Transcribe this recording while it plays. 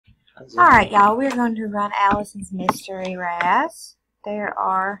Alright, y'all, we're going to run Allison's mystery Razz. There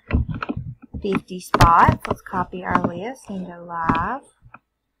are 50 spots. Let's copy our list and go live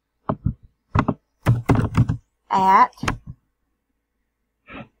at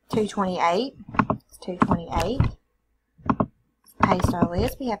 228. It's 228. Let's paste our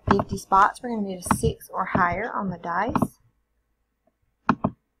list. We have 50 spots. We're going to do a 6 or higher on the dice.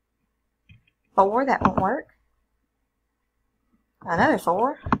 4, that won't work. Another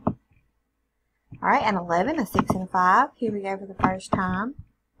 4. Alright, and 11, a 6 and a 5. Here we go for the first time.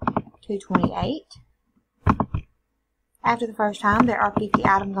 228. After the first time, there are 50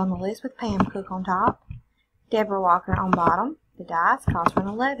 items on the list with Pam Cook on top, Deborah Walker on bottom. The dice calls for an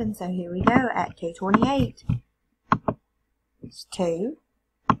 11, so here we go at 228. It's 2,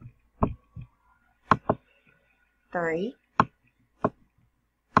 3,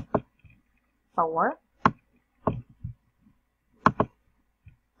 4,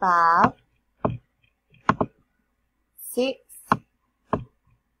 5, 6,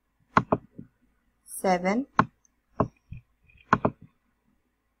 7,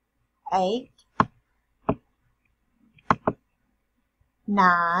 8,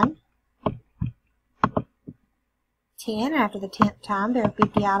 9, 10. After the 10th time, there are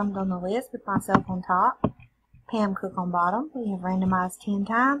 50 items on the list with myself on top, Pam Cook on bottom. We have randomized 10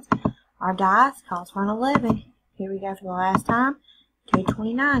 times. Our dice calls for an 11. Here we go for the last time.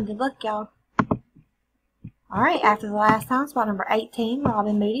 229. Good luck, y'all. Alright, after the last time, spot number 18,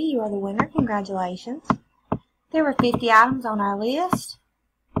 Robin Moody, you are the winner. Congratulations. There were 50 items on our list.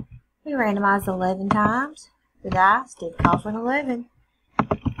 We randomized 11 times. The dice did call for an 11.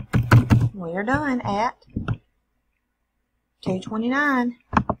 We are done at 229.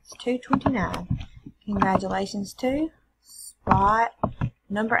 It's 229. Congratulations to spot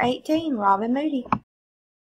number 18, Robin Moody.